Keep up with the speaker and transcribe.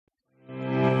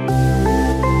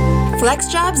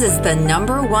FlexJobs is the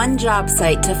 #1 job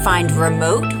site to find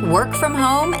remote, work from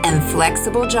home, and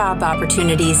flexible job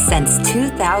opportunities since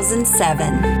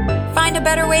 2007. Find a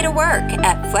better way to work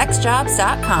at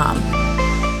flexjobs.com.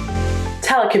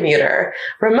 Telecommuter,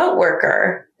 remote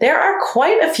worker. There are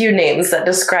quite a few names that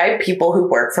describe people who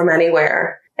work from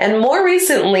anywhere. And more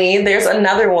recently, there's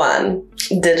another one,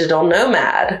 digital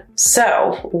nomad.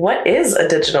 So, what is a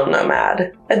digital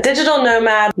nomad? A digital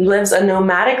nomad lives a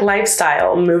nomadic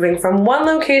lifestyle, moving from one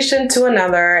location to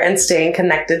another and staying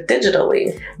connected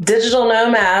digitally. Digital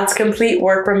nomads complete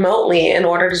work remotely in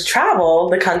order to travel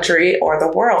the country or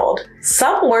the world.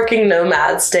 Some working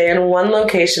nomads stay in one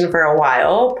location for a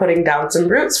while, putting down some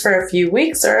roots for a few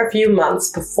weeks or a few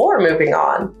months before moving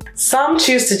on. Some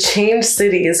choose to change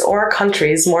cities or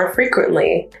countries more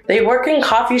frequently. They work in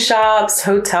coffee shops,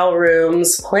 hotel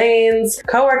rooms, planes,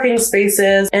 co-working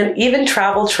spaces, and even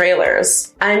travel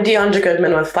trailers. I'm Deandra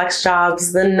Goodman with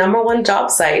FlexJobs, the #1 job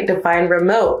site to find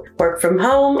remote, work from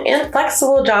home, and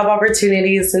flexible job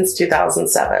opportunities since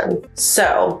 2007.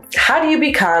 So, how do you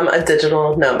become a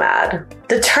digital nomad?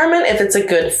 Determine if it's a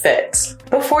good fit.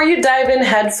 Before you dive in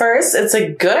headfirst, it's a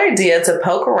good idea to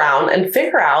poke around and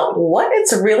figure out what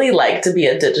it's really like to be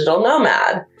a digital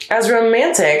nomad. As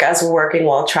romantic as working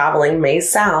while traveling may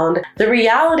sound, the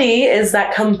reality is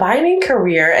that combining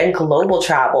career and global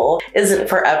travel isn't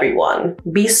for everyone.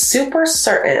 Be super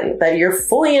certain that you're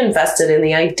fully invested in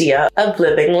the idea of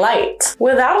living light,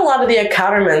 without a lot of the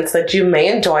accoutrements that you may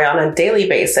enjoy on a daily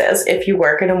basis if you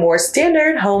work in a more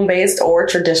standard home-based or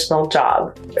traditional job.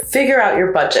 Figure out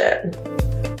your budget.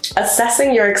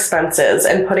 Assessing your expenses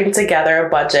and putting together a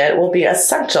budget will be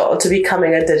essential to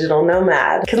becoming a digital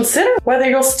nomad. Consider whether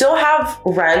you'll still have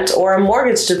rent or a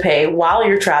mortgage to pay while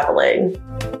you're traveling.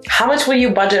 How much will you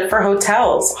budget for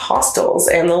hotels, hostels,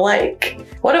 and the like?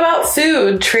 What about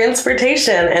food,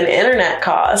 transportation, and internet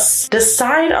costs?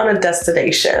 Decide on a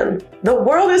destination. The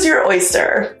world is your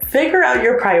oyster. Figure out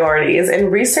your priorities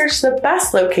and research the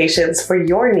best locations for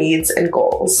your needs and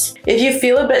goals. If you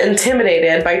feel a bit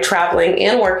intimidated by traveling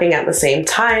and working at the same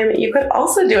time, you could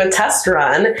also do a test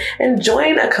run and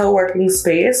join a co-working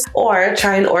space or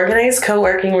try an organized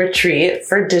co-working retreat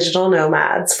for digital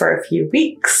nomads for a few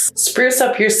weeks. Spruce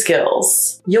up your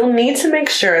skills. You'll need to make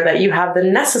sure that you have the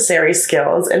necessary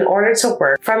skills in order to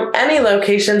work from any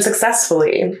location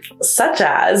successfully, such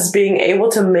as being able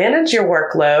to manage your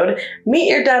workload, meet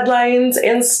your deadlines,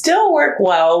 and still work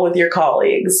well with your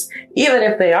colleagues, even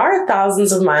if they are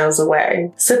thousands of miles away.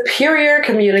 Superior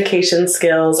communication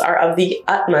skills are of the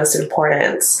utmost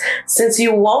importance, since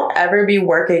you won't ever be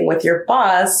working with your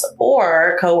boss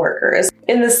or coworkers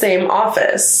in the same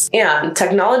office. And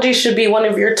technology should be one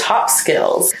of your top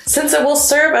skills, since it will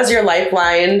serve as your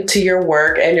lifeline to your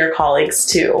work and your colleagues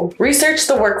too. Research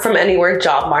the work from anywhere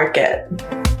job market.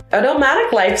 A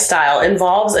nomadic lifestyle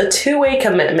involves a two-way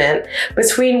commitment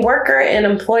between worker and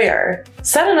employer.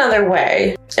 Said another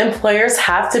way, employers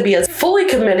have to be as fully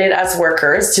committed as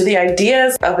workers to the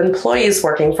ideas of employees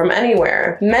working from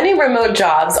anywhere. Many remote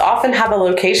jobs often have a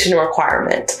location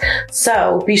requirement,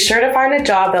 so be sure to find a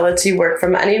job that lets you work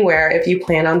from anywhere if you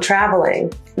plan on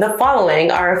traveling. The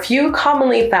following are a few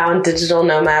commonly found digital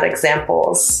nomad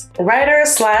examples: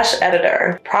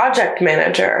 writer/editor, project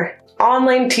manager,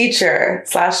 online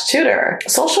teacher/tutor,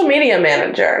 social media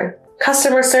manager,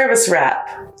 customer service rep,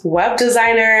 web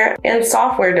designer, and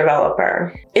software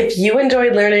developer. If you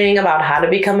enjoyed learning about how to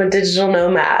become a digital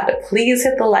nomad, please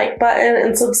hit the like button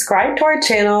and subscribe to our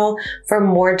channel for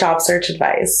more job search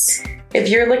advice. If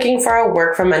you're looking for a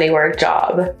work from anywhere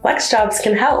job, FlexJobs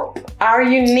can help. Our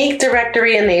unique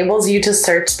directory enables you to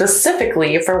search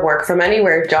specifically for work from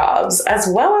anywhere jobs, as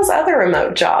well as other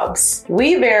remote jobs.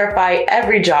 We verify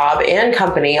every job and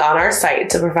company on our site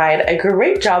to provide a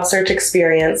great job search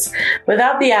experience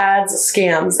without the ads,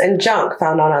 scams, and junk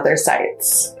found on other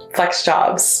sites.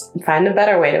 FlexJobs. Find a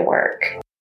better way to work.